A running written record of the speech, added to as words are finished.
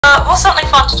What's something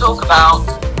fun to talk about?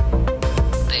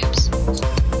 Boobs.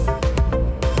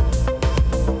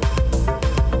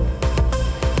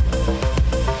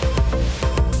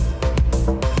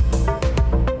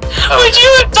 Would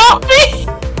you adopt me?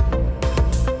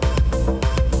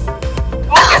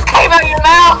 What just came out of your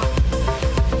mouth?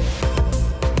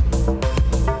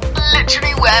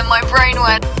 Literally where my brain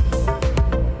went.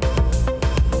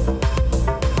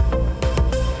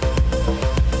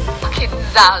 Fucking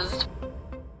Zazzed.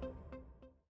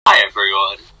 Hi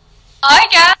everyone. Hi,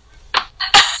 guys.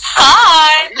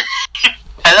 Hi!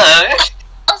 Hello.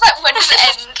 I was like, when does it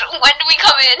end? When do we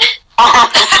come in?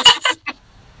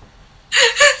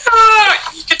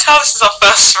 You can tell this is our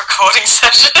first recording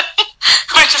session.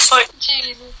 We're just like...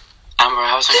 Jesus. Amber,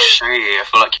 I was going to show you. I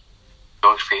feel like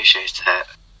you'll appreciate it.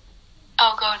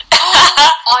 Oh god.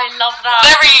 I love that.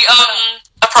 Very,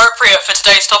 appropriate for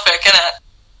today's topic, isn't it?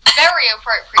 Very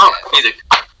appropriate. Oh, music.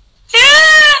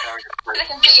 Yeah! Look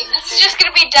and see, this is just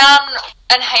gonna be Dan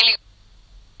and Hayley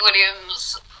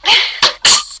Williams.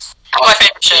 My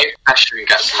favourite shit. The obsession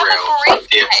gets You have a real. briefcase.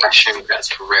 The obsession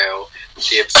gets real.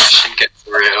 The obsession gets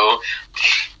real.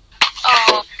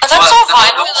 Oh. Are those all For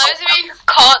vinyls? those of you who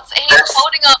can't see, he's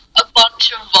holding up a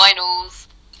bunch of vinyls.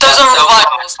 Those are all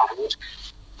vinyls.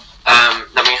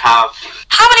 Then we have...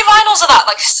 How many vinyls are that?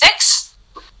 Like 6?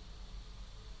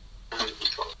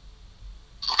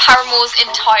 Paramore's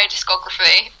entire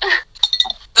discography.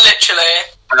 Literally.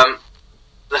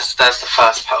 There's the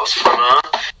first Petals from her.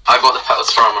 I got the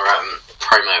Petals from her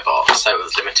promo box, so it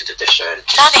was limited edition.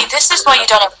 Danny, this is why you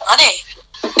don't have money.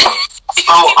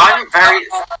 Oh, I'm very...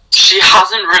 She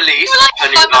hasn't released her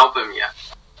new album yet.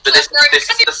 But this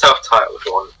is the self-titled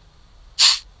one.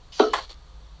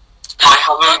 I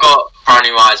haven't got Brand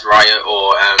New Eyes, Riot,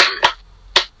 or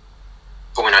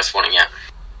All We Know Is Warning yet.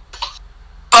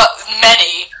 But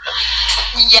many.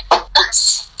 Yeah.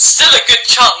 Still a good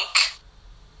chunk.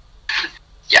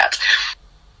 Yet.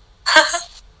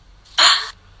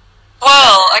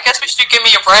 Well, I guess we should give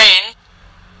me your brain.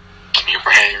 Give me your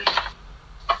brain.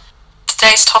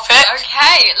 Today's topic.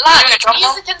 Okay, Doing a lads, drum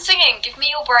roll? music and singing. Give me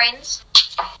your brains.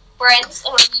 Brains,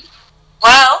 all of you.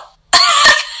 Well,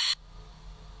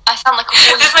 I sound like a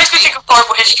woman. this makes me think of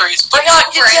horrible histories. Bring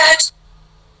out your dead.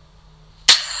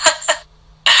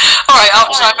 Alright,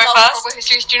 should I go first? Horrible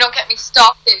histories, do not get me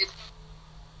started.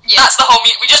 Yeah. That's the whole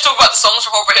we just talk about the songs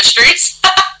from horrible histories.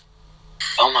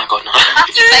 Oh my god, no.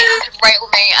 Matthew Bacon could rail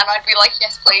me and I'd be like,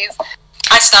 yes please.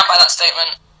 I stand by that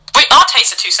statement. Wait, our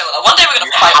tastes are too similar. One day we're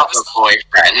You gonna fight have over a this.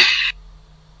 boyfriend.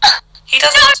 He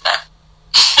doesn't know.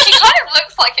 He kind of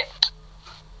looks like it.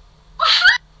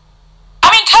 I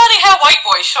mean, curly hair white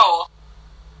boy, sure.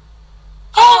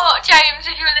 Oh, James,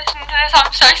 if you're listening to this,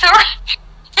 I'm so sorry.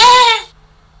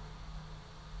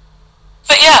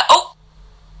 But yeah, oh.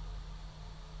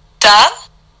 Dan?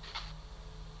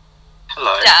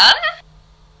 Hello. Dan?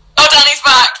 Oh, Danny's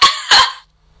back.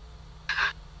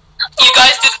 You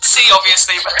guys didn't see,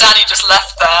 obviously, but Danny just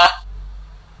left there.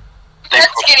 That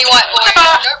skinny white boy.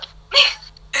 Nope.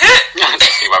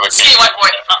 Skinny Skinny white boy.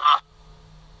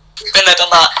 Been there, done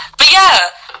that. But yeah,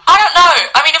 I don't know.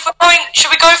 I mean, if we're going,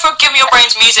 should we go for Give Me Your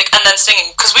Brains music and then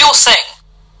singing? Because we all sing.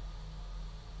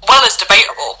 Well, it's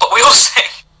debatable, but we all sing.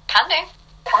 Can do.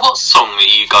 What song are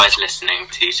you guys listening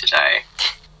to today?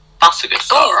 That's a good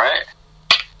start, Ooh. right?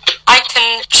 I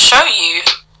can show you.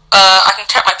 I can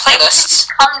check my playlists.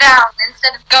 Calm down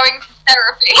instead of going to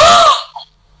therapy.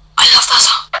 I love that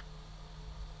song.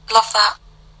 Love that.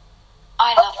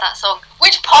 I love that song.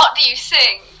 Which part do you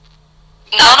sing?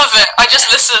 None of it. I just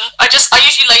listen. I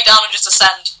usually lay down and just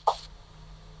ascend.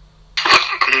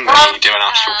 You do an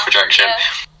astral projection. Yeah.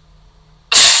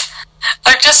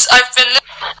 I've been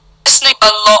listening a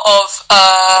lot of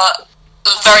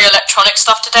very electronic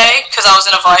stuff today because I was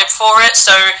in a vibe for it.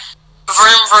 So,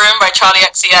 Vroom Vroom by Charlie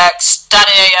XCX,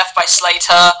 Danny AF by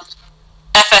Slater,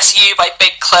 FSU by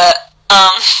Big Clit,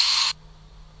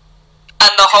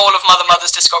 and the whole of Mother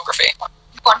Mother's discography.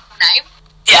 Wonderful name.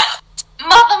 Yeah,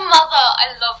 Mother,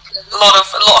 I love them. a lot of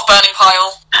Burning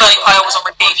Pile. Burning Pile was on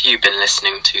What repeat. have you been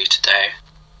listening to today?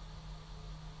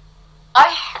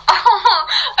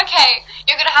 Okay,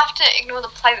 you're gonna have to ignore the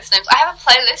playlist names. I have a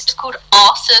playlist called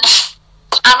Arson,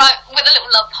 and with a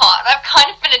little love part, and I've kind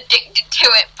of been addicted to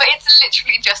it, but it's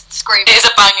literally just screaming. It is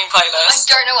a banging I playlist.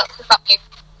 don't know what to about me.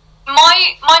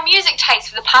 My music taste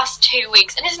for the past 2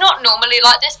 weeks, and it's not normally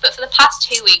like this, but for the past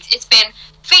 2 weeks, it's been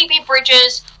Phoebe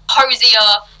Bridgers,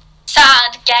 Hosier,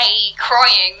 sad, gay,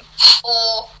 crying,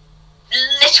 or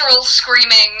literal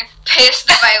screaming, Pierce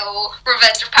the Veil,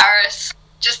 Revenge of Paris,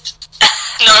 just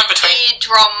No in between.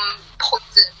 eardrum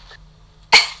poison.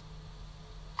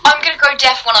 I'm gonna go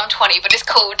deaf when I'm 20, but it's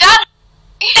cool. Dad.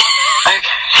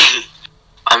 Okay.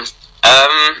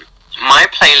 My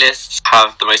playlists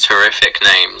have the most horrific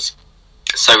names.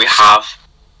 So we have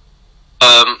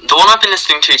the one I've been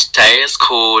listening to today is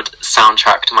called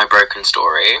Soundtrack to My Broken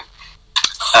Story.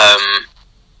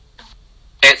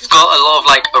 It's got a lot of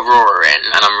like Aurora in,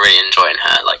 and I'm really enjoying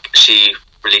her. Like, she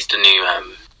released a new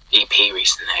EP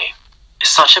recently. It's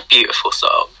such a beautiful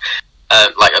song,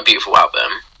 like a beautiful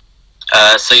album.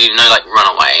 So you know, like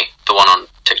Runaway, the one on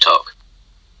TikTok.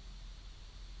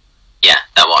 Yeah,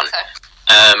 that one.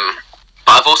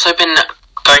 But I've also been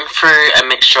going through a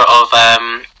mixture of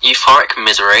Euphoric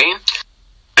Misery,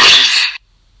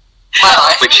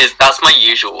 that's my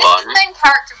usual one. Main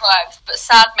character vibes, but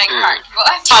sad main character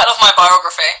vibes. Title of my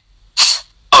biography.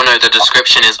 Oh no, the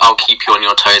description is I'll keep you on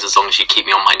your toes as long as you keep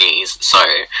me on my knees. So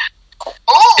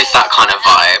it's that kind of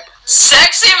vibe.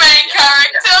 Sexy main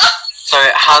character. So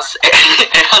it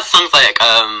has songs like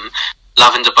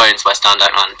Lavender Bones by Stand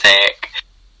Atlantic,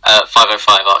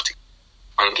 505 Arctic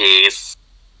Monkeys,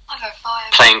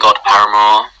 505. Playing God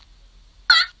Paramore.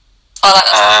 I like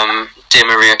that. Dear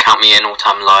Maria, Count Me In, All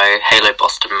Time Low, Halo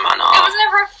Boston Manor. It was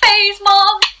never a phase,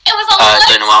 Mom. It was a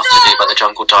Don't Know What Else to Do by the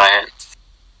Jungle Giant.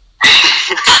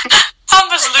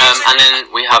 Amber's losing. And then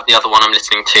we have the other one I'm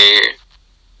listening to,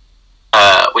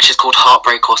 which is called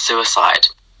Heartbreak or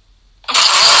Suicide.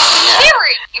 Yeah.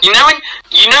 You know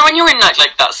when you're in like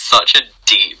that such a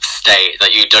deep state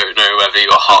that you don't know whether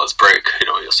your heart's broken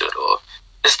or you're sort of.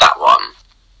 It's that one.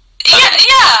 Yeah.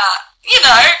 You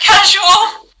know,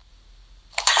 casual.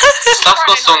 That's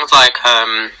got songs like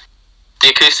the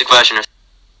acoustic version of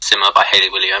Simmer by Hayley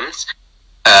Williams.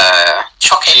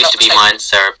 Shocking. She Used to Be Mine,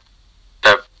 Sarah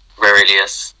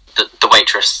Bareilles, the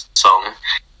Waitress song.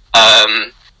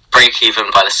 Break Even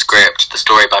by The Script, The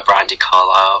Story by Brandy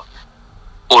Carlisle,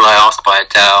 All I Ask by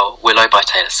Adele, Willow by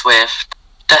Taylor Swift,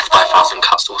 Death by a Thousand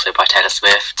Cuts also by Taylor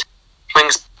Swift,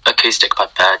 Wings Acoustic by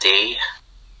Birdie.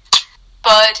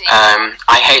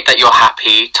 I Hate That You're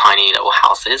Happy, Tiny Little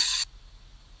Houses.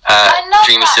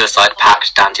 Dreamy Suicide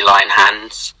Pact, Dandelion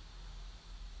Hands.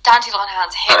 Dandelion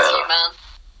Hands hits you, man.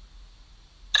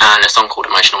 And a song called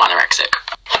Emotional Anorexic.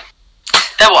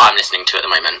 They're what I'm listening to at the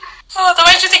moment. Oh, that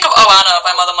makes me think of Oh Anna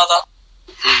by Mother Mother.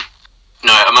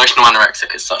 No, Emotional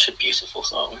Anorexic is such a beautiful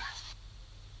song.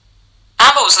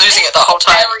 Amber was losing it the whole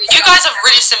time. You guys have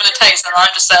really similar tastes, and I'm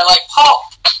just there like,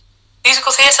 pop,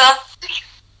 musical theatre,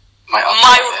 my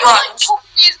grunge.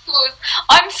 Musicals.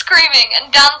 I'm screaming,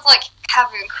 and Dan's like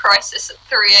having a crisis at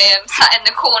 3 a.m. sat in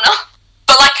the corner.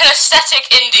 But like an aesthetic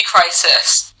indie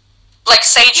crisis. Like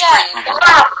Sage Green.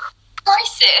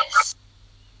 Crisis.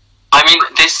 I mean,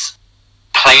 this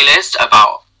playlist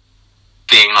about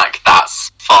being like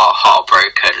that's far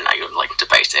heartbroken, like you're like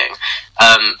debating.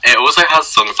 It also has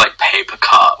songs like Paper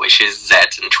Cut, which is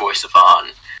Zed and Troye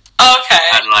Sivan. Okay.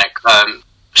 And like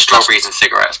Strawberries and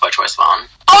Cigarettes by Troye Sivan.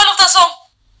 Oh, I love that song.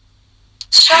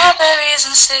 Strawberries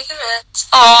and cigarettes.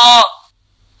 Oh.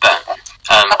 But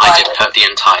I did put the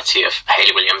entirety of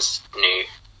Hayley Williams' new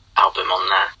album on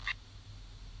there.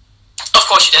 Of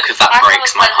course you did. Because that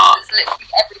breaks my heart. It's literally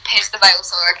every Pierce the Veil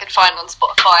song I could find on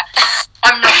Spotify.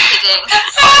 I'm not kidding. I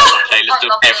have a playlist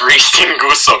of every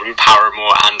single song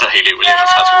Paramore and Hayley Williams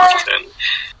has written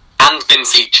and been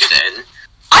featured in.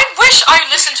 I wish I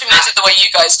listened to music the way you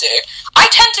guys do. I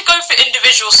tend to go for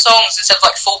individual songs instead of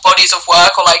like full bodies of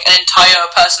work or like an entire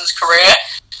person's career.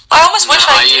 I almost wish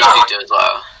I did. I usually do as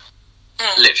well.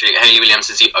 Literally, Hayley Williams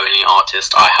is the only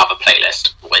artist I have a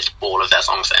playlist with all of their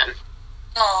songs in.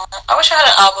 Oh, I wish I had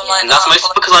an album like that. That's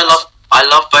mostly because I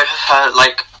love both of her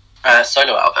like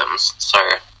solo albums, so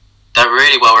they're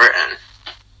really well written.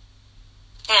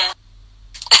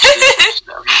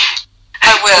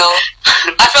 I will.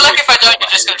 I feel like if I don't,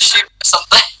 you're just going to shoot me or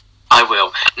something. I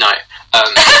will. No.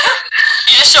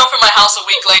 You just show up in my house a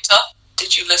week later.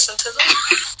 Did you listen to them?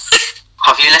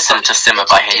 Have you listened to Simmer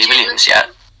by Hayley Williams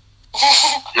yet?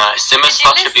 No, Simmer's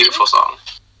such a beautiful song.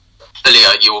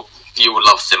 Leah, you will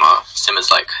love Simmer. Simmer's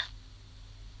like...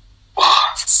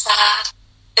 Oh. Sad.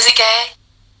 Is it gay?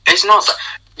 It's not...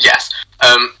 Yes.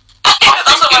 I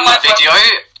think in the video,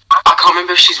 I can't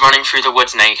remember if she's running through the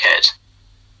woods naked.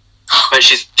 But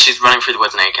she's running through the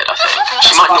woods naked, I think.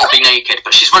 She might not be naked,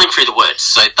 but she's running through the woods,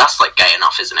 so that's like gay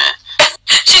enough, isn't it?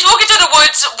 She's walking through the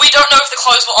woods. We don't know if the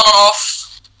clothes were on or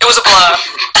off. It was a blur.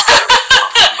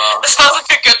 It sounds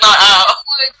like a good night out.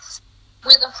 Woods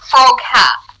with a frog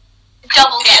hat.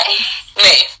 Double gay.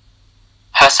 Me.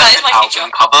 Her second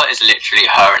album cover is literally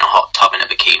her in a hot tub in a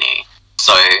bikini.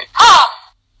 So...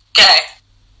 Gay.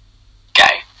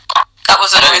 Gay. That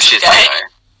was a noise of gay.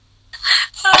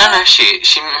 I don't know. She.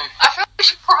 I feel we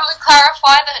should probably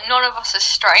clarify that none of us are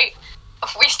straight.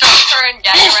 If we start throwing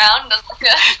gay around as like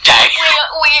a Gay.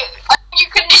 you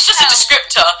can. It's just a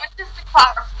descriptor. But just to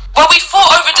clarify. Well, we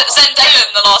fought over Zendaya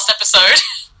in the last episode.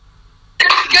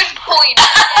 Good point.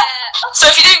 Yeah. So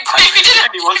if you didn't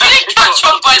catch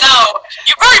on by now,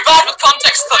 you're very bad with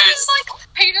context clues. Like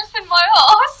penis in my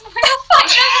ass. What the fuck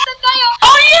is Zendaya?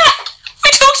 Oh yeah, we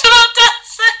talked about that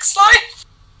sex life.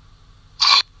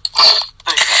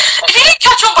 If you didn't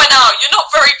catch on by now, you're not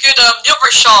very good. You're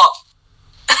very sharp.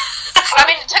 I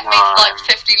mean, it took me like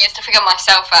 15 years to figure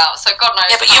myself out, so God knows.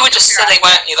 Yeah, but you were just silly,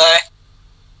 weren't you,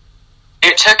 though?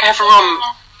 It took everyone.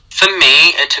 For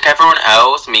me, it took everyone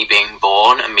else, me being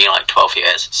born, and me like 12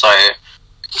 years. So,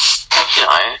 you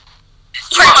know,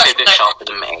 you might be a bit sharper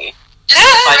than me.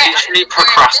 I literally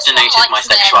procrastinated my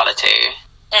sexuality.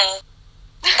 Mm.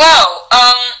 Well,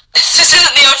 this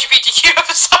isn't the LGBTQ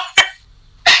episode.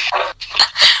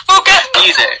 We'll get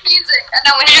music. Music.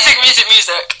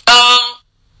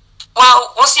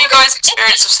 Well, what's your guys'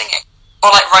 experience of singing?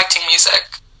 Or like writing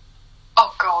music?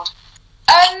 Oh God.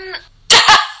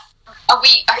 Are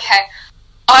we okay?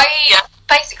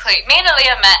 Basically, me and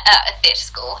Aaliyah met at a theatre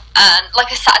school, and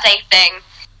like a Saturday thing,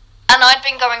 and I'd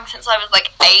been going since I was like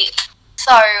 8.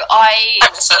 So I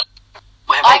miss it.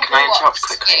 Wait, can I interrupt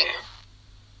quickly?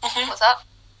 Mm-hmm. What's up?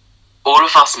 All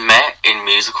of us met in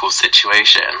musical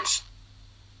situations.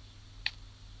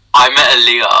 I met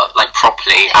Aaliyah like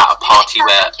properly at a party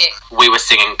where we were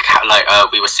singing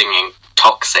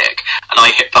Toxic, and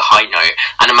I hit the high note,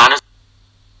 and Amanda's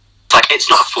like,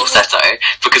 it's not a falsetto,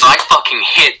 because I fucking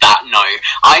hit that note.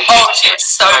 I hit it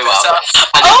so well.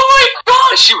 And oh my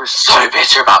god! She was so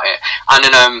bitter about it. And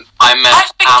then I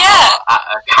met Amber at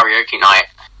a karaoke night.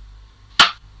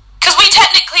 Because we've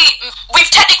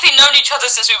technically known each other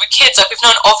since we were kids, like we've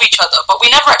known of each other, but we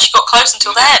never actually got close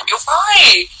until then. You're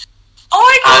right. Oh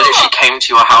my god! I literally came to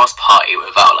your house party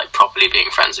without like properly being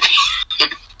friends with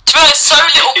you. To be honest, so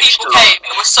little people came.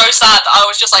 It was so sad that I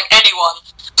was just like, anyone,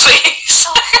 please.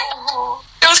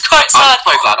 It was quite sad. I'm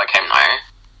so glad I came now.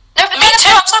 No, but me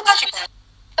too. I'm so glad you came.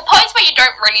 The parties where you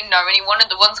don't really know anyone are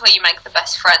the ones where you make the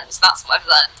best friends. That's what I've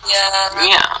learned.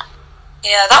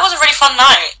 Yeah, that was a really fun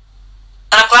night,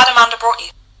 and I'm glad Amanda brought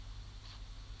you.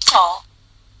 Aww.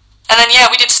 And then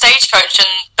we did Stagecoach, and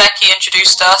Becky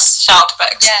introduced us. Shout out to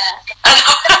Bex. Yeah.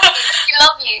 We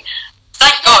love you.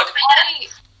 Thank God.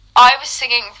 I was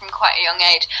singing from quite a young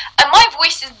age, and my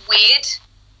voice is weird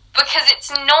because it's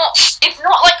not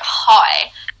like high.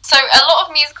 So a lot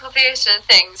of musical theatre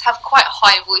things have quite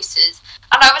high voices,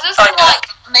 and I was just like,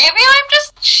 maybe I'm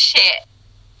just shit.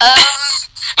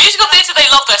 Musical theatre, they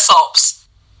love their sobs.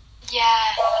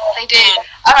 Yeah, they do.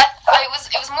 And it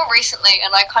was more recently,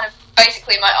 and I kind of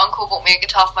basically my uncle bought me a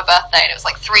guitar for my birthday, and it was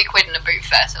like £3 in a boot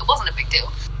fair, so it wasn't a big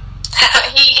deal. But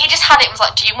he just had it and was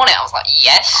like, "Do you want it?" I was like,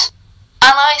 "Yes."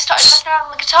 And I started messing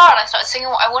around on the guitar, and I started singing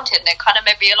what I wanted, and it kind of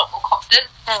made me a lot more confident.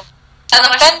 And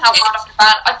then I somehow wound up in a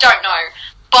band. I don't know,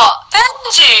 but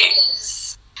Benji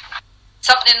is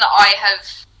something that I have.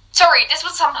 Sorry, this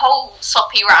was some whole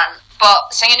soppy rant, but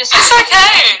singing is. It's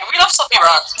okay. We love soppy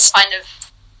rants. Kind of.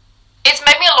 It's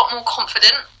made me a lot more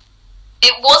confident.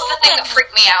 It was the thing that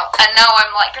freaked me out, and now I'm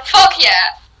like, fuck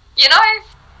yeah, you know.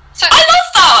 So I love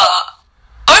that.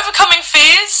 Overcoming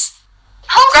fears,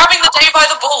 grabbing the day by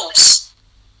the balls.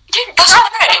 That's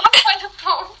great.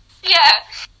 Yeah.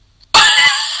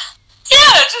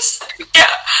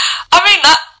 I mean,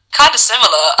 that kind of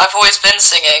similar. I've always been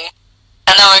singing,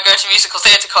 and now I go to musical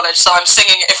theatre college, so I'm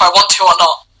singing if I want to or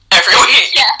not every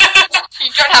week. Yeah.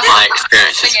 You don't have my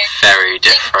experience is very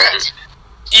different.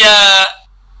 Yeah.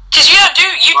 Because you didn't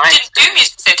do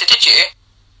musical theatre, did you?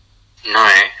 No,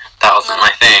 that wasn't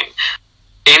my thing.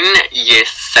 In year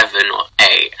 7 or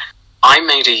 8, I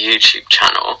made a YouTube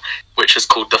channel which was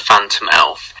called The Phantom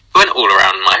Elf. It went all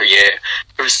around my year.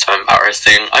 It was so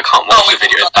embarrassing. I can't watch the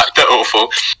videos back. They're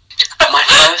awful. My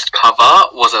first cover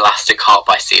was Elastic Heart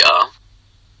by Sia.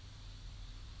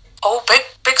 Oh,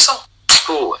 big song.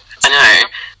 Cool. I know.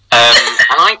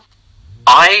 And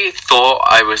I thought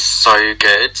I was so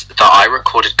good that I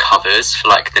recorded covers for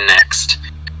like the next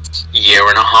year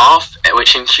and a half,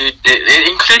 which included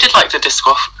like the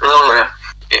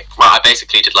I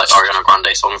basically did like Ariana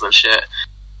Grande songs and shit,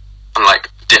 and like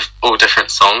all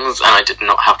different songs, and I did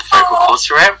not have the vocal cords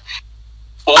for it.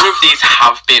 All of these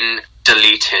have been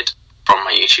deleted from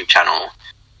my YouTube channel,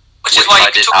 which is why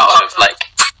I did out of like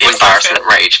embarrassment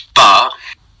rage. But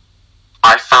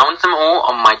I found them all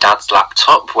on my dad's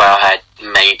laptop where I had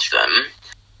made them,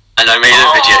 and I made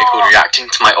a video called reacting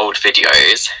to my old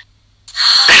videos.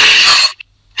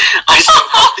 I still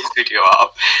have this video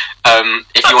up.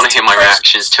 If you want to hear my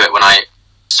reactions to it when I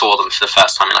saw them for the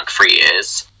first time in like 3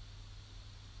 years.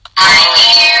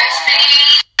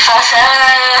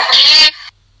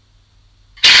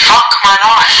 Fuck my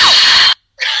life.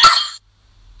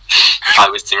 I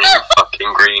was singing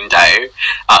fucking Green Day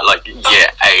at like year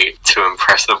 8 to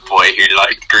impress a boy who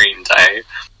liked Green Day.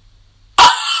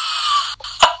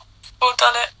 We've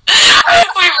done it.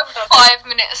 We've done a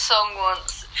 5-minute song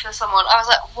once for someone. I was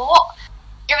like, what?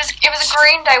 It was a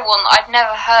Green Day one that I'd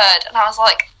never heard, and I was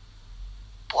like,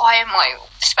 why am I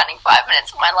spending 5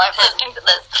 minutes of my life listening to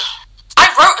this? I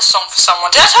wrote a song for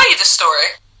someone. Did I tell you this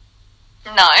story?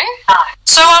 No.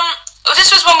 So,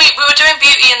 this was when we were doing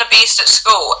Beauty and the Beast at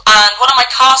school, and one of my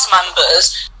cast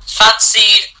members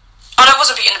fancied... Oh, no, it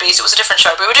wasn't Beauty and the Beast, it was a different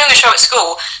show, but we were doing a show at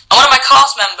school, and one of my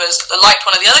cast members liked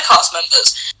one of the other cast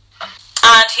members,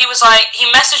 and he was like, he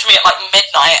messaged me at like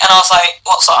midnight, and I was like,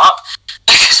 what's up?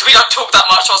 Because we don't talk that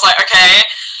much. I was like, okay.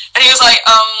 And he was like,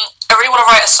 I really want to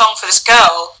write a song for this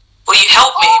girl. Will you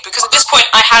help me? Because at this point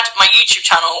I had my YouTube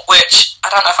channel, which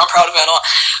I don't know if I'm proud of it or not,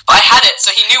 but I had it,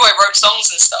 so he knew I wrote songs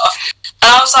and stuff.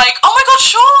 And I was like, oh my god,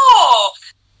 sure!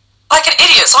 Like an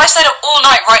idiot. So I stayed up all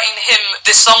night writing him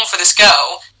this song for this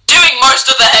girl, doing most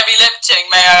of the heavy lifting,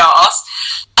 may I ask.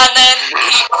 And then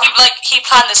he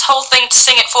planned this whole thing to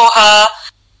sing it for her,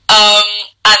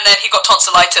 and then he got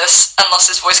tonsillitis and lost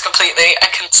his voice completely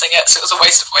and couldn't sing it, so it was a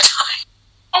waste of my time.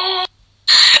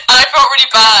 And I felt really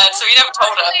bad, so he never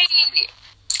told her.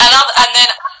 And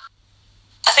then,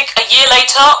 I think a year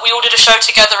later, we all did a show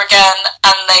together again,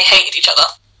 and they hated each other.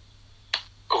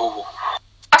 Ooh.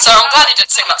 So I'm glad he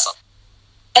did sing that song.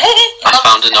 I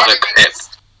found another clip.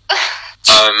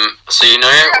 So you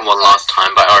know One Last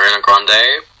Time by Ariana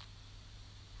Grande?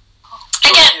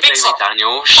 Again, big Baby song.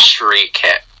 Daniel, shriek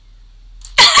it.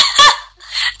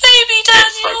 Baby Daniel.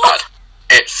 It's so bad.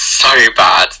 It's so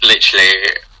bad,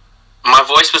 literally. My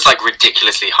voice was like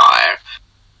ridiculously high.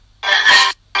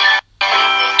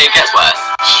 It gets worse.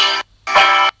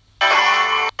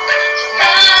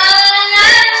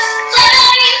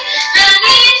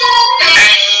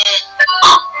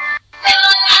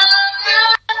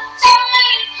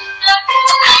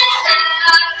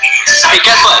 It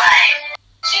gets worse.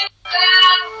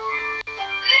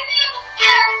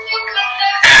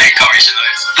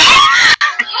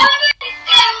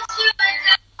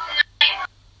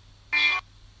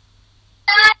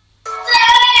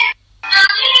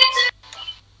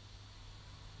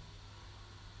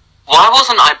 Why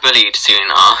wasn't I bullied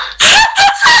sooner?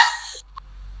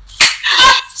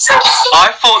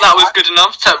 I thought that was good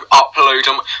enough to upload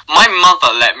on... My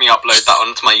mother let me upload that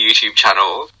onto my YouTube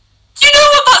channel. You know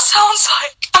what that sounds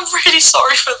like? I'm really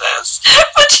sorry for this.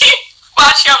 But well,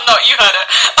 actually, I'm not. You heard it.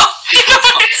 Oh, you know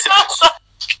what it sounds like?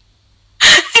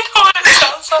 You know what it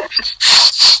sounds like?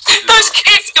 Those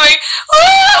kids going,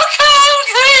 oh,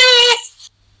 okay.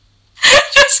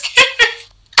 Just kidding.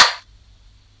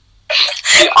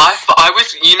 I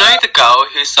was... You know the girl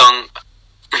who sung...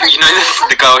 You know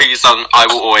the girl who sung I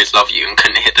Will Always Love You and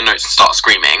couldn't hit the notes and start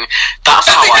screaming? That's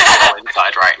how I feel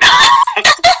inside right now.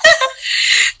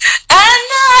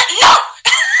 No!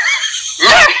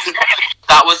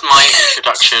 That was my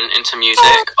introduction into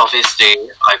music.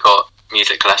 Obviously, I got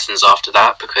music lessons after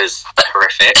that because they're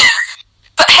horrific.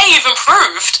 But hey, you've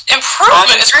improved.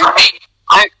 Improvement is great.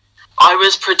 I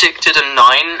was predicted a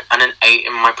 9 and an 8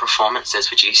 in my performances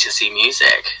for GCSE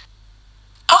music.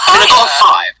 Oh, I mean, I got a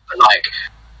 5, but like...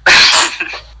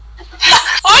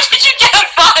 Why did you get a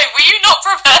 5? Were you not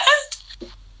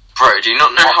prepared? Bro, do you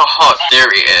not know how hard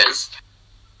theory is?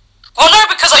 Well, no,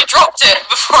 because I dropped it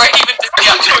before I even did the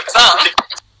actual exam.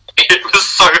 It was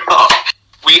so hard.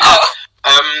 We had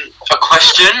a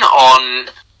question on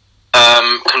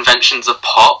conventions of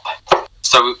pop.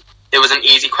 So it was an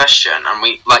easy question, and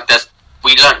we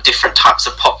learnt different types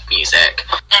of pop music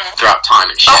throughout time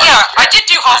and shit. Oh yeah, I did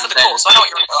do half of the course. I know what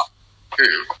you're about.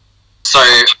 So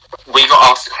we got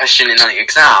asked a question in the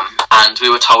exam, and we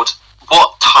were told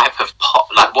what type of pop,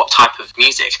 like what type of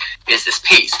music is this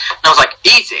piece. And I was like,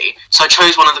 easy. So I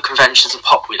chose one of the conventions of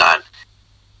pop we learned.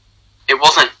 It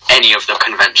wasn't any of the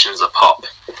conventions of pop.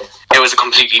 It was a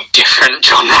completely different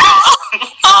genre.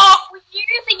 Were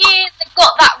you the year that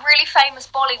got that really famous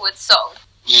Bollywood song?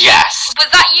 Yes. Was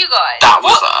that you guys? That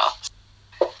was us.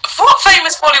 What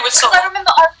famous Bollywood song? I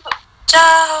remember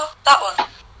That one.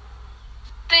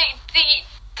 the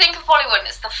Think of Bollywood.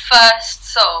 It's the first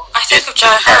song. I think It's of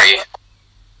Joe. very...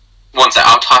 One sec,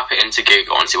 I'll type it into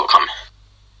Google and see what comes.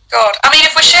 God, I mean,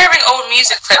 if we're sharing old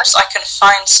music clips, I can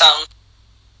find some.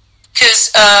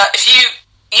 Because if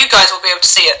you guys will be able to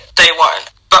see it, they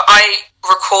won't. But I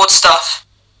record stuff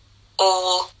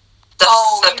all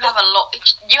You have a lot.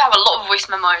 You have a lot of voice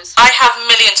memos. I have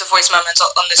millions of voice memos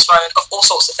on this phone of all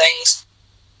sorts of things.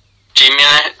 Do you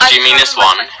mean this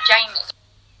one? Jamie.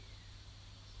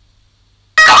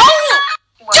 Oh!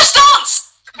 Just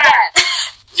Dance!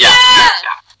 Yeah.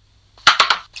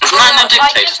 Isn't that an I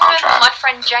Dictator just remember soundtrack? my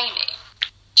friend Jamie.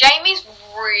 Jamie's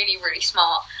really, really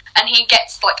smart, and he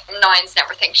gets like 9s and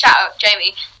everything. Shout out,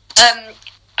 Jamie.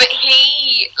 But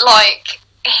he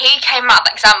came out of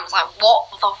the exam and was like, "What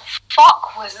the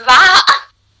fuck was that?"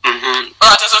 Mhm.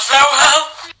 That doesn't feel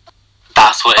well.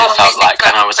 That's what it felt like,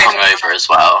 and I was really hungover as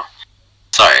well.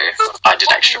 So I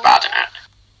did extra bad in it.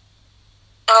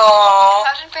 Oh.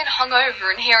 Imagine being hungover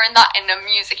and hearing that in a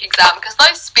music exam, because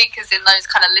those speakers in those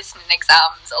kind of listening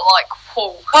exams are like,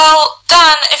 whoa. Well,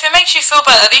 Dan, if it makes you feel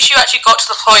better, at least you actually got to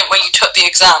the point where you took the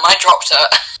exam. I dropped it.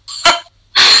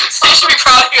 So you should be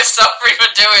proud of yourself for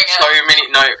even doing it.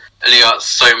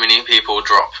 So many people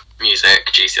drop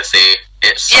music GCSE.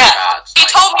 It's so Yeah. bad. He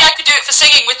told me I could do it for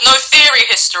singing with no theory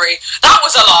history. That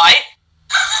was a lie.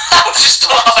 That was just a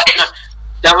lie. No,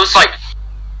 there was like,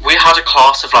 we had a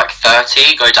class of like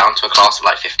 30 go down to a class of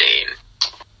like 15.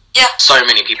 Yeah. So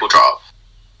many people drop.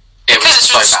 It was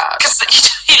so bad. Because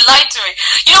he lied to me.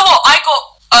 You know what? I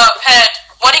got paired.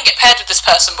 Well, I didn't get paired with this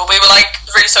person, but we were like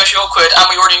really socially awkward, and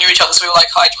we already knew each other, so we were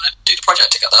like, "Hi, do you want to do the project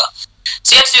together?"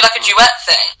 So you had to do like a duet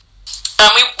thing.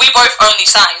 And we both only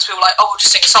sang, so we were like, "Oh, we'll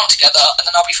just sing a song together, and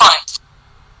then I'll be fine."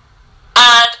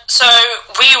 And so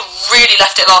we really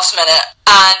left it last minute,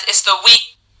 and it's the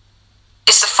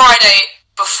Friday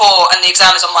before, and the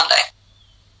exam is on Monday.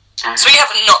 So we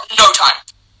have no time.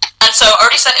 And so I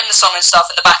already sent him the song and stuff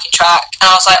at the backing track, and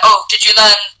I was like, "Oh, did you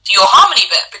learn your harmony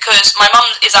bit?" Because my mum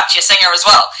is actually a singer as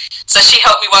well, so she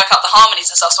helped me work out the harmonies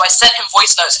and stuff. So I sent him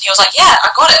voice notes, and he was like, "Yeah, I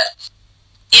got it,"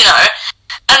 you know.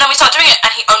 And then we started doing it,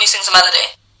 and he only sings a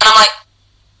melody, and I'm like,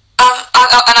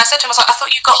 and I said to him, I was like, "I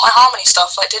thought you got my harmony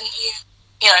stuff. Like, didn't you,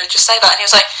 just say that?" And he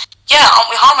was like, "Yeah, aren't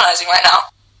we harmonizing right now?"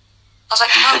 I was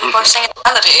like, "No, we're both singing a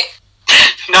melody."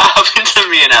 That happened to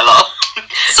me and Ella.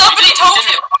 Somebody told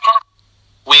him.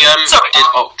 We did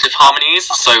octave harmonies,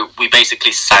 so we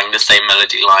basically sang the same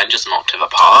melody line, just an octave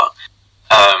apart.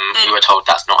 We were told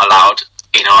that's not allowed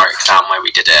in our exam where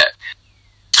we did it.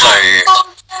 So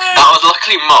that was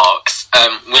luckily marks.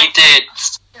 I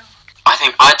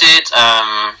did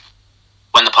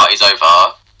When the Party's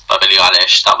Over by Billie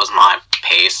Eilish. That was my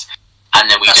piece, and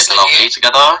then we did Lovely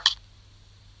together.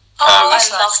 I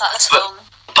love that song.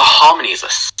 The harmonies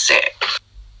are sick.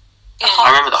 Yeah.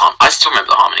 I still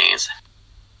remember the harmonies.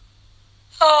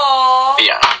 Aww. But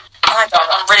yeah.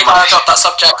 I'm really glad I dropped that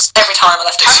subject. Every time I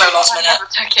left it so last minute. I never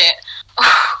took it.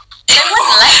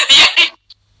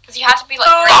 Because you had to be like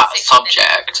grade That 6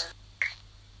 subject,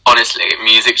 honestly,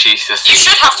 music GCSE. You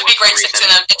should have to be grade 6 in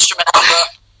an instrument, but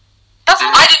I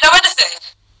didn't know anything.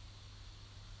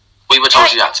 We were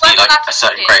told you had to be like a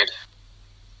certain grade.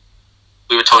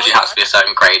 We were told you had to be a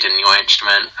certain grade in your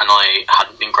instrument, and I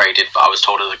hadn't been graded, but I was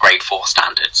told it was a grade 4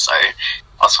 standard, so I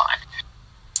was fine.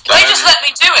 They just let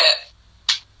me do it.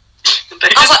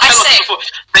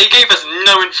 They gave us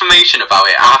no information about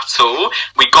it at all.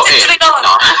 We got Literally it. none.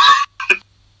 No.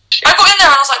 I got in there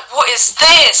and I was like, "What is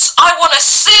this? I want to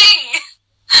sing!"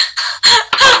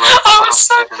 I was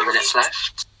so 7 minutes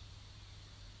left.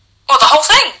 Well, the whole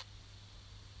thing?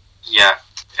 Yeah,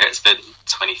 it's been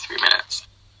 23 minutes.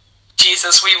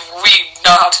 Jesus, we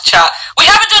know how to chat. We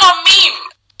haven't done our meme!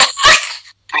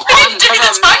 We didn't do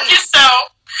the tag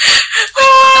yourself!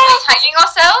 Are we tagging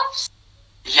ourselves?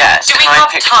 Yes, Do we can I have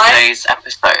pick time? today's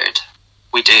episode?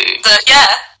 We do. Yeah,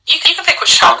 you can pick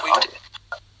which tag we do.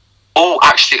 Oh,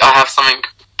 actually, I have something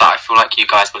that I feel like you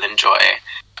guys will enjoy.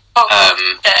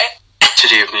 Okay. To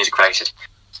do with music related.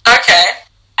 Okay.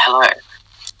 Hello.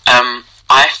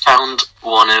 I found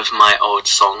one of my old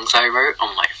songs I wrote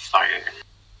on my phone.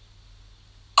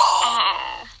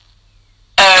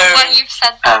 Well, you've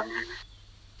said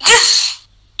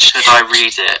Should I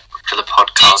read it for the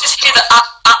podcast? Do you just hear the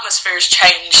atmosphere has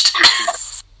changed?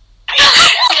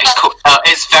 It's cool.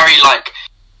 It's very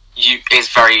it's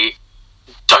very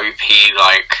dopey,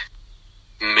 like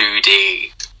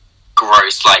moody,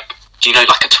 gross. Like, do you know,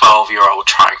 like a 12-year-old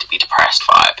trying to be depressed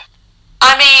vibe?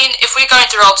 I mean, if we're going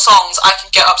through old songs, I can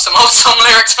get up some old song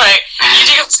lyrics, mate. You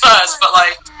do yours first, but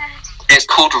like... It's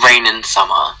called Rain in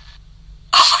Summer.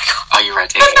 Oh my god. Are you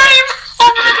ready? The name!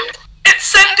 It's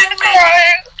sending me!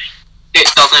 It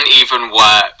doesn't even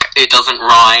work. It doesn't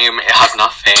rhyme. It has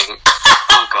nothing.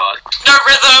 Oh god. No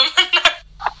rhythm.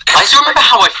 I still remember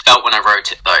how I felt when I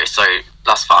wrote it though, so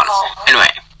that's fun. Oh.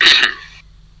 Anyway.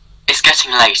 It's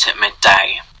getting late at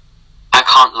midday. I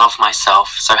can't love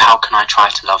myself, so how can I try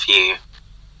to love you?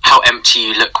 How empty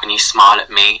you look when you smile at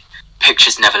me.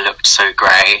 Pictures never looked so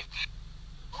grey.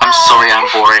 I'm sorry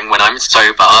I'm boring when I'm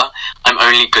sober. I'm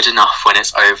only good enough when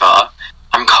it's over.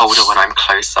 I'm colder when I'm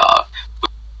closer.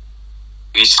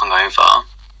 You hungover.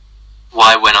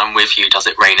 Why when I'm with you does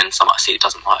it rain in summer? See, it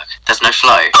doesn't work. There's no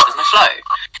flow. There's no flow.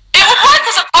 It would work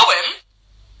as a poem.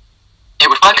 It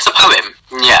would work as a poem.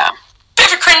 Yeah. Bit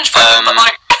of a cringe poem, but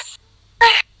like...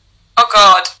 Oh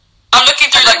god. I'm looking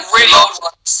through like really old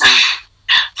ones.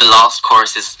 The last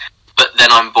chorus is, but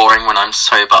then I'm boring when I'm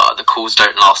sober. The calls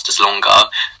don't last as longer.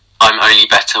 I'm only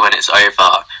better when it's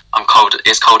over.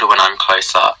 It's colder when I'm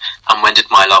closer. And when did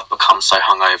my love become so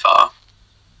hungover?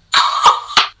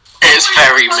 It's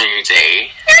very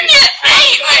moody.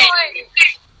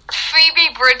 Phoebe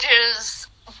Bridgers.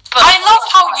 I love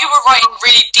how you were writing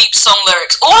really deep song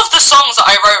lyrics. All of the songs that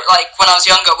I wrote like when I was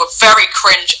younger were very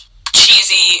cringe,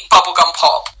 cheesy bubblegum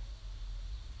pop.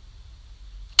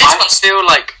 I feel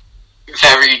like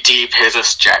very deep is a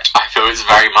stretch. I feel it's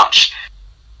very much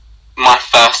my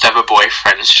first ever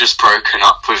boyfriend's just broken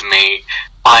up with me.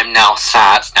 I'm now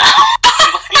sad now.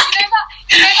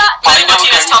 You know that I'm now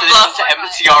going to listen to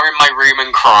MCR in my room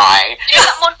and cry. You know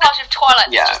that montage of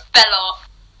Twilight? Yeah. It's just Bella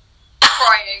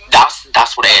crying.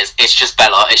 That's what it is. It's just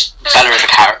Bella. It's Bella as a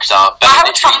character. Bella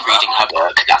literally reading her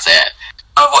book. That's it.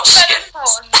 I watched Bella's it.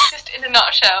 Thorn, just in a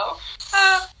nutshell.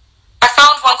 I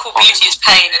found one called Beauty is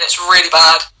Pain and it's really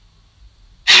bad.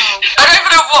 I don't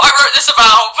even know what I wrote this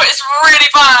about, but it's really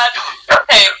bad.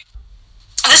 Okay.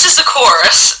 This is the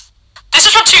chorus. This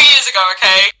is from 2 years ago,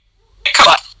 okay?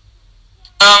 Come on.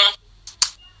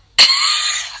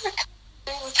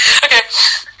 Okay.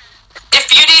 If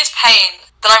beauty is pain,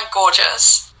 then I'm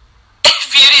gorgeous. If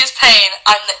beauty is pain,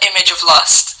 I'm the image of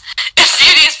lust. If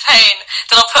beauty is pain,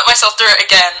 then I'll put myself through it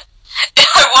again. If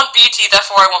I want beauty,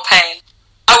 therefore I want pain.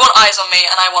 I want eyes on me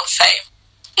and I want fame.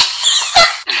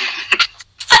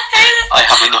 I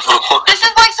have another one. This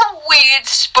is like some weird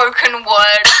spoken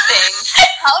word thing.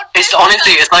 It's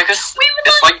honestly, it's like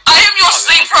I am your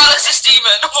sleep paralysis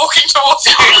demon walking towards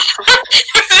you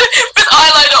with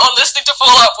eyeliner on, listening to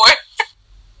Fall Out Boy.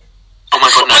 Oh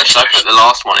my god, no! Should I put the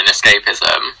last one in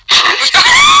escapism?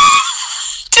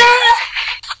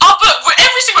 I'll put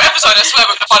every single episode. I swear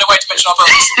we're gonna find a way to mention our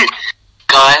books.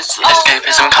 Guys,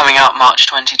 escapism coming out March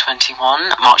 2021,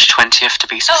 March 20th to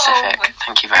be specific.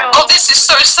 Thank you very much. Oh, this is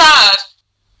so sad.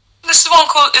 This one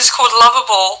is called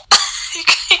Lovable. You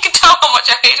can tell how much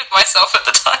I hated myself at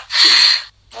the time.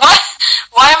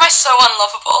 Why am I so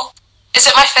unlovable? Is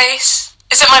it my face?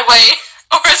 Is it my weight?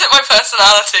 Or is it my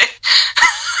personality?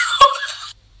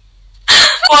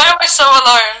 Why am I so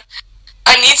alone?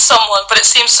 I need someone, but it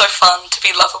seems so fun to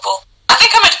be lovable. I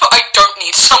think I meant to put I don't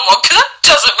need someone, because that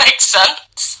doesn't make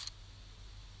sense.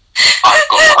 I've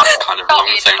got that kind of along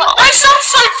the same line. I sound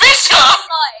so bitter!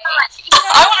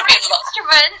 I want to be in love.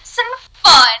 Instruments and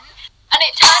fun, and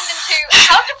it turned into,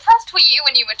 how depressed were you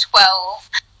when you were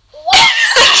 12? What?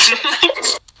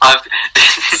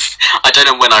 I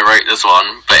don't know when I wrote this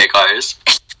one, but it goes.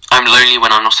 I'm lonely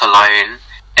when I'm not alone.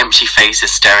 Empty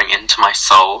faces staring into my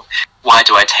soul. Why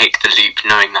do I take the leap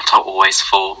knowing that I'll always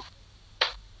fall?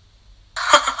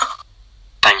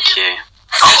 Thank you.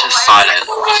 Utter silence.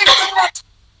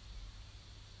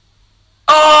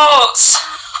 Oh,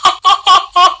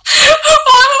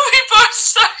 why were we both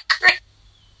so great?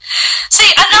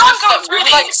 See, and now I'm going through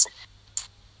these.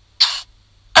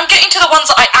 I'm getting to the ones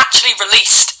that I actually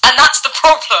released, and that's the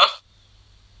problem.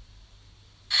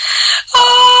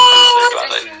 Oh, I'm so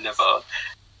glad I never.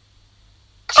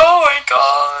 Oh my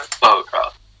god. Oh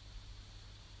god.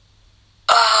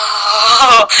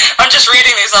 Oh, I'm just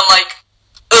reading these, I'm like,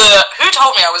 who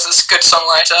told me I was this good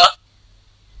songwriter?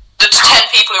 The 10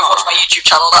 people who watch my YouTube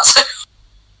channel, that's it.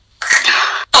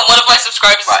 And one of my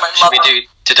subscribers is my mother. Should we do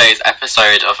today's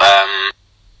episode of,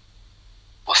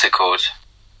 what's it called?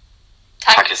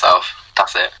 Tag Yourself.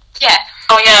 That's it. Yeah.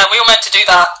 Oh yeah, we were meant to do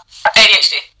that.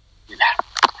 ADHD. Yeah.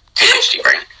 ADHD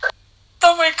brain.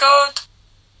 Oh my god.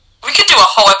 We could do a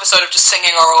whole episode of just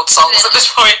singing our old songs at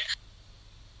this point.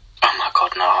 Oh my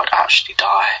god, no, I'd actually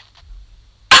die.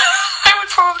 I would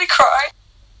probably cry.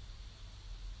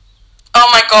 Oh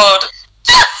my god.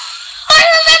 I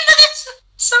remember this!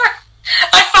 Sorry.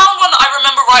 I found one that I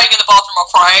remember writing in the bathroom while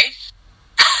crying.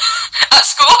 At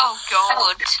school. Oh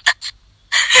god.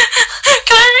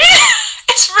 Can I read it?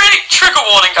 It's really trigger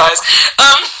warning, guys.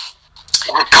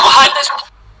 Behind those...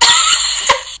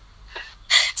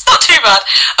 It's not too bad.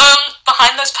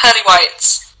 Behind those pearly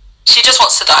whites, she just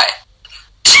wants to die.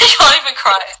 She can't even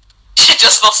cry. She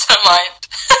just lost her mind.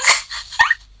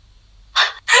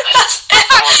 That's it.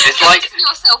 It's like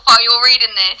yourself while you're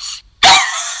reading this.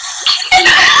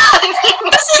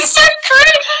 This is so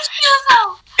cringe.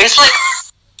 It's like,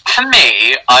 for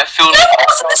me, I feel like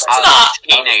as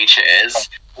teenagers,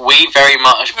 we very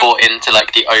much bought into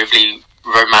like the overly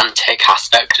romantic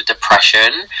aspect of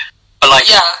depression. But like,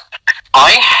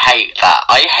 I hate that.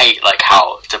 I hate like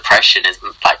how depression is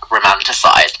like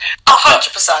romanticized.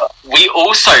 100%. We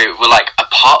also were like a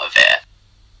part of it.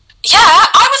 Yeah,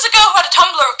 I was a girl who had a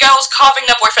Tumblr of girls carving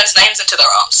their boyfriends' names into their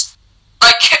arms.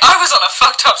 Like, I was on a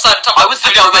fucked up side of Tumblr. I was the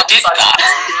girl that did that.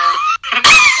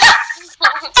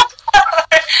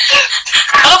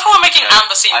 I love how we're making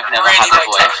Amber seem I've never really had a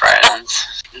like boyfriend.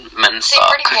 Men Say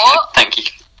suck. pretty what? Thank you.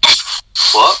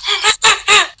 What?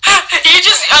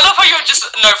 I love how you're just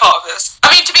no part of this.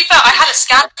 I mean, to be fair, I had a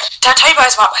scandal. Did I tell you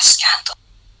guys about my scandal?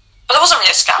 But it wasn't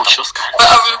really a scandal. What's your scandal? But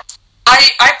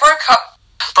I broke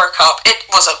up. It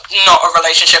was not a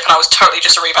relationship, and I was totally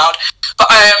just a rebound. But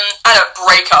I had a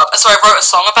breakup, and so I wrote a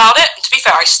song about it. And to be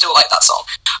fair, I still like that song.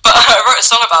 But I wrote a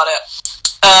song about it,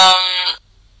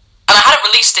 and I hadn't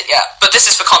released it yet. But this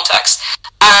is for context.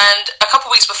 And a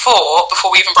couple weeks before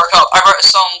we even broke up, I wrote a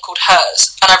song called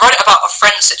Hers, and I wrote it about a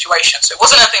friend's situation. So it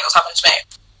wasn't anything that was happening to me.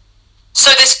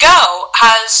 So this girl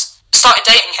has started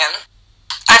dating him,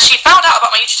 and she found out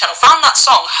about my YouTube channel, found that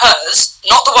song Hers,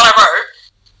 not the one I wrote,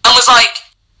 and was like.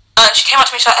 She came up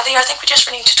to me, she's like, Ellie, I think we just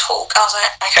really need to talk. I was like,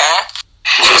 okay.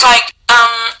 She was like,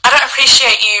 I don't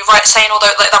appreciate you saying all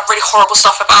that really horrible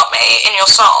stuff about me in your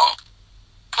song.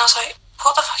 And I was like,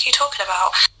 what the fuck are you talking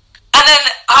about? And then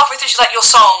halfway through, she's like, your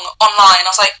song online. I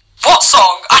was like, what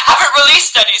song? I haven't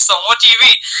released any song. What do you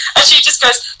mean? And she just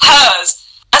goes, Hers.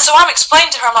 And so I'm explaining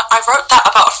to her, I'm like, I wrote that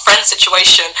about a friend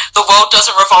situation. The world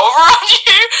doesn't revolve around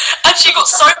you. And she got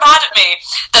so mad at me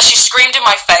that she screamed in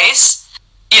my face,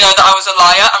 you know, that I was a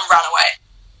liar, and ran away.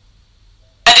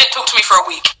 And didn't talk to me for a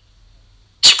week.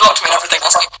 She blocked me and everything. I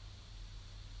was like...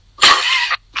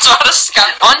 So I had a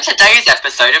scandal. On today's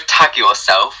episode of Tag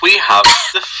Yourself, we have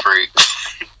the fruit.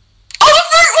 Oh, the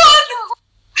fruit one!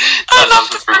 I love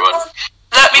the fruit one.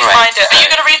 Let me find it. Are you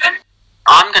going to read them?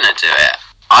 I'm going to do it.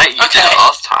 You did it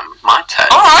last time. My turn.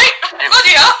 Alright.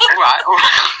 Bloody hell. Alright.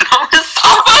 That was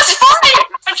so that's funny.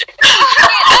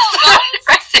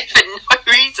 aggressive for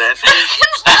no reason.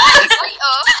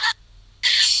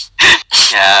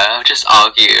 Yeah, I'll just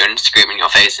argue and scream in your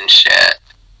face and shit.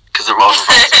 Because the world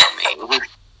revolves around me.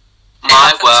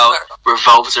 My world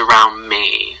revolves around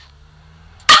me.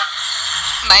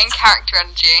 Main character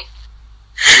energy.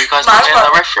 You guys not get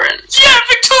that reference? Yeah,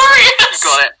 Victorious.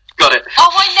 Got it. Oh,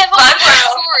 I never My watched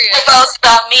world Victorious. revolves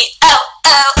around me.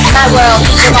 My world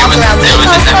revolves around me. There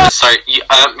was an episode.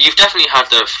 You've definitely had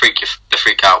the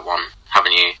freak out one,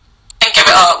 haven't you? And give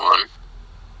it up. One.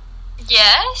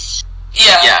 Yes.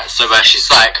 Yeah. Yeah. So where she's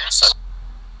like,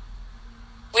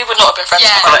 we would not have been friends.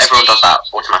 Yeah. I feel like everyone does that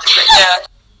automatically. Yeah.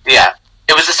 Yeah.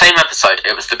 It was the same episode.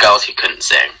 It was the girls who couldn't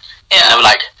sing. Yeah. And they were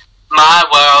like, my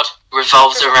world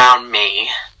revolves around me.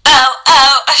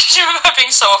 I just remember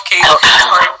being so off key.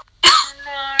 Sorry.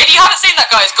 If you haven't seen that,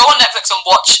 guys, go on Netflix and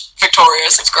watch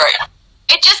Victorious. It's great.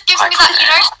 It just gives me that, you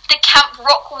know, the Camp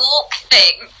Rock walk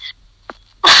thing.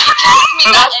 It gives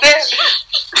me that energy.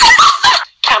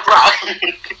 Camp Rock.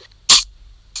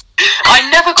 I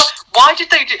never got. Why did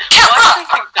they do? Why did they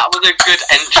think that was a good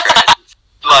entrance?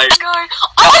 Like, No,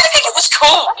 I think it was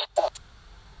cool.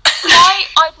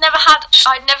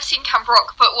 I'd never seen Camp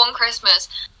Rock, but one Christmas,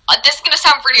 this is going to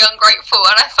sound really ungrateful,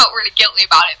 and I felt really guilty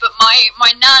about it, but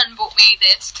my nan bought me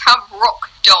this Camp Rock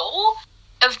doll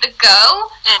of the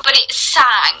girl, but it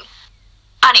sang,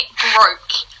 and it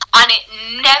broke, and it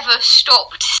never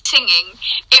stopped singing.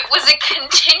 It was a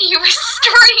continuous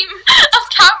stream of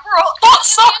Camp Rock. What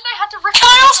song? And I had to Can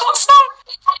I ask what song?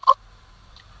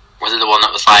 was it the one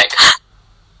that was like,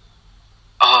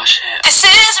 oh shit, This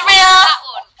is real. That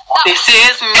one. this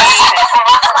is me.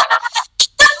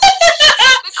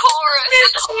 The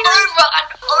chorus over and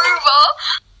over.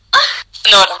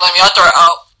 No, I don't blame you. I'd throw it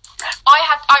out.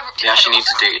 I ripped it We actually need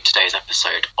off. to do today's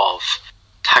episode of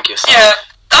Tag Yourself. Yeah.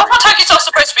 I thought Tag Yourself's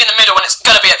supposed to be in the middle, and it's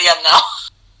gonna be at the end now.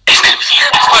 It's gonna be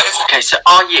What is it? Okay, so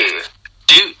are you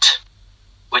Doot,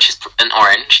 which is an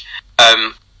orange,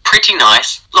 pretty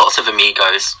nice, lots of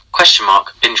amigos, question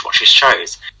mark, binge watches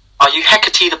shows. Are you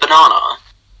Hecate the banana?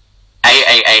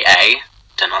 AAAA,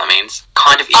 don't know what that means.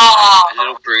 Kind of emo, a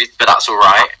little bruised, but that's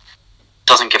alright.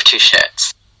 Doesn't give two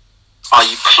shits. Are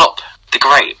you Plop the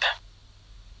grape?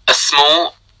 A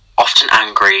small, often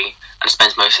angry, and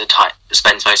spends most of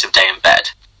the day in bed.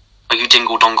 Are you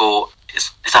Dingle Dongle?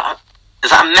 Is that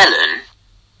a melon?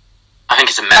 I think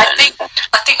it's a melon.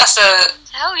 I think that's a...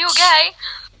 Hell, you're gay.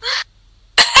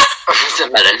 It's a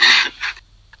melon.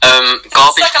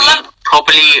 Garbage like a Weed,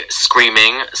 probably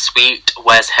screaming, Sweet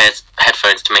wears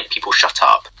headphones to make people shut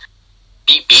up.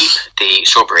 Beep Beep, the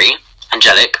strawberry.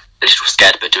 Angelic, a little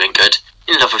scared but doing good.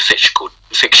 In love with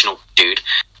fictional dude.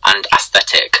 And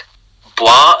aesthetic.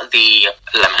 Bois, the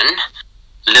lemon.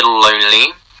 Little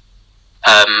lonely.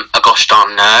 A gosh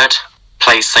darn nerd.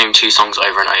 Plays same 2 songs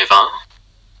over and over.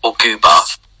 Or Goober,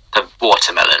 the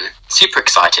watermelon. Super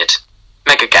excited.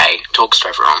 Mega gay. Talks to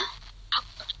everyone.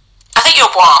 I think you're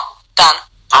Bois, Dan.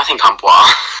 I think I'm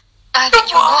Bois. I think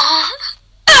you're wrong.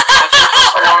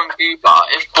 Bois and Goober.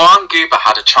 If Bois and Goober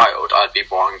had a child, I'd be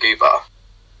Bois and Goober.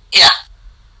 Yeah.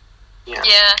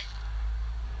 Yeah.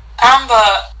 Amber,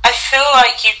 I feel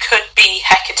like you could be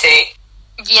Hecate.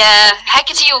 Yeah,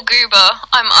 Hecate or Goober.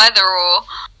 I'm either or.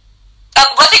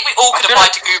 I think we all could apply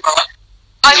to Goober.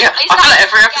 I feel like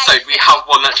every episode we have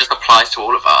one that just applies to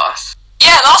all of us.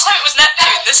 Yeah, last time it was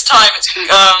Neptune, this time it's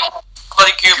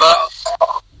bloody Goober.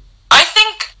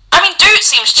 I mean, Dude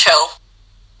seems chill,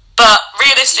 but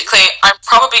realistically, I'm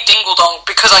probably Dingle Dong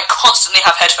because I constantly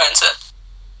have headphones in.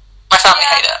 My family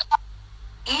hate it.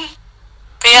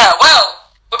 But yeah, well,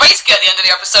 we're basically at the end of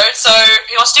the episode, so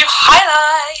who wants to do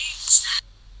highlights?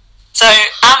 So,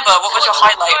 Amber, what was your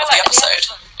highlight of the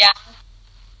episode? Yeah.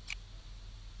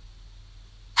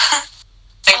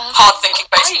 Hard thinking,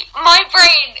 basically. My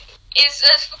brain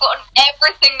has forgotten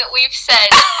everything that we've said.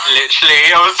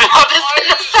 Literally, I was about to say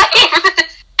the same.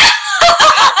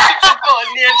 I've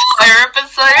forgotten the entire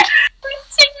episode. Every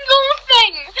single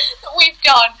thing that we've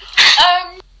done.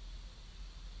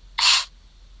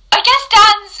 I guess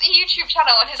Dan's YouTube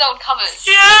channel and his old covers.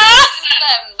 Yeah!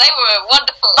 They were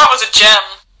wonderful. That was a gem.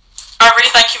 I really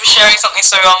thank you for sharing something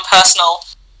so personal.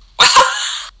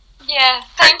 Yeah,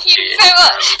 thank you so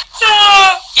much.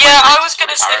 Yeah, I was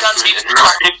gonna say Dan's YouTube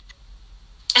channel.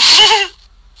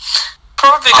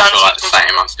 Probably I Dan's feel like the YouTube channel.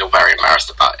 same, I'm still very embarrassed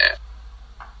about it.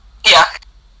 Yeah.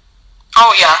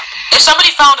 Oh yeah. If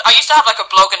somebody found, I used to have like a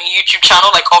blog and a YouTube channel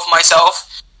like of myself.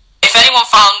 If anyone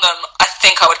found them, I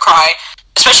think I would cry.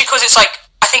 Especially because it's like,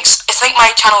 I think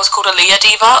my channel is called Aaliyah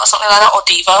Diva or something like that, or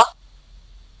Diva.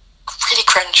 Really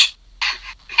cringe.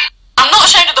 I'm not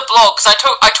ashamed of the blog because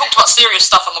I talked about serious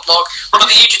stuff on the blog, but the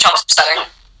YouTube channel's upsetting.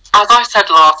 As I said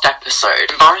last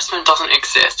episode, embarrassment doesn't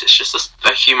exist, it's just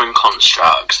a human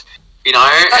construct. You know,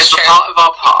 That's it's true. a part of our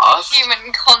past.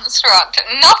 Human construct.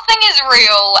 Nothing is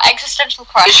real. Existential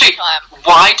crisis Literally, time.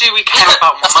 why do we care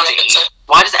about That's money? what I said.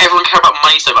 Why does everyone care about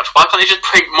money so much? Why can't they just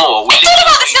print more? We thought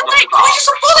about this every week, we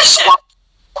just abolish it!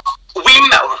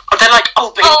 They're like, oh,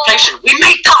 but inflation. We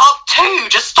made that up too.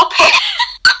 Just stop it.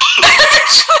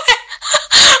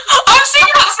 I'm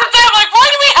seeing this and I'm like, why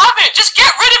do we have it? Just get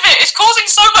rid of it. It's causing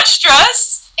so much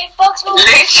stress. It bugs me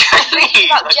Literally.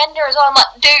 about gender as well. I'm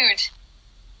like, dude,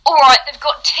 alright, they've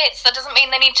got tits. That doesn't mean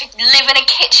they need to live in a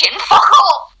kitchen. Fuck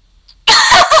off.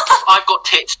 I've got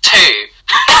tits too.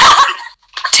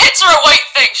 Tits are a weight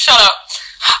thing. Shut up.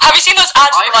 Have you seen those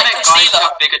ads for I've like met guys who concealer?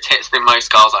 have bigger tits than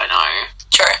most girls I know.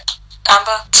 True.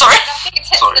 Amber. Sorry. I have bigger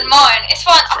tits Sorry. than mine. It's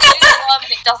fine. I can do the worm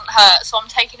and it doesn't hurt, so I'm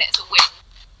taking it as a win.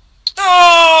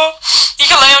 Oh, you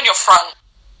can lay on your front.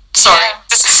 Sorry. Yeah.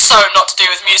 This is so not to do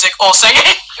with music or singing.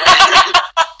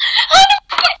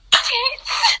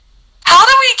 Tits. How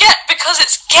do we get? Because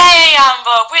it's gay,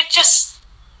 Amber. We're just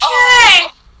gay.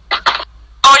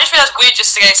 Oh, I just realised we're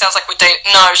just gay sounds like we're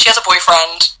dating. No, she has a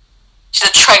boyfriend. She's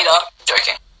a traitor. I'm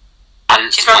joking.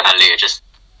 And She's very- me and Leah just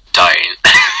don't.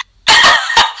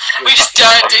 We just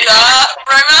don't do that.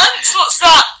 Romance? What's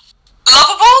that?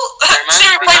 Lovable?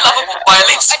 Siri, play Lovable by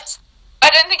Elise. I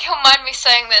don't think he'll mind me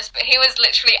saying this, but he was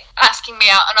literally asking me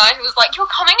out, and I was like, "You're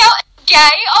coming out as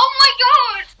gay? Oh my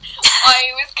god!"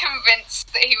 I was convinced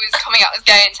that he was coming out as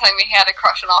gay and telling me he had a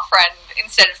crush on our friend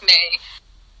instead of me.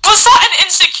 Was that an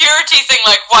insecurity thing,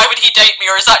 like, why would he date me,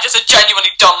 or is that just a genuinely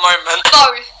dumb moment?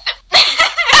 Both.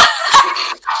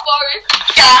 Both.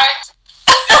 Gagged.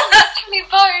 Literally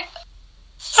both.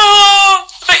 Oh,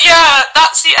 but yeah,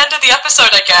 that's the end of the episode,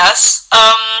 I guess.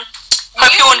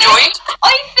 Hope you enjoyed.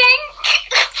 I think.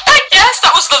 I guess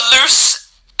that was the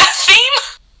loose theme.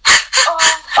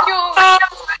 Oh, God.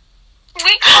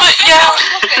 We can't Yeah.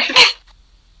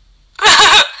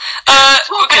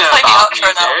 We're Talking gonna play the about outro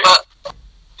now, music. but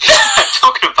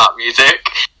Talking about music.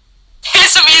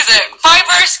 here's some music. Bye,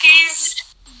 broskies.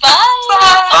 Bye.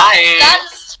 Bye.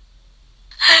 That's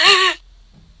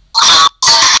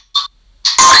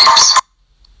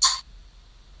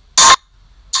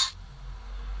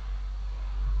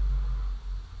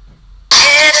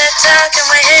Here to talk and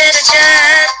we're here to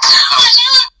chat.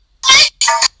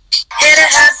 Here to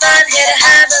have fun, here to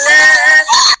have a laugh.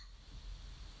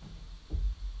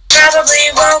 Probably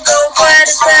won't go quite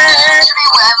as bad.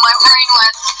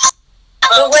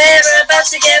 but we're about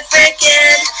to get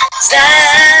freaking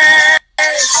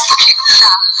zazzed.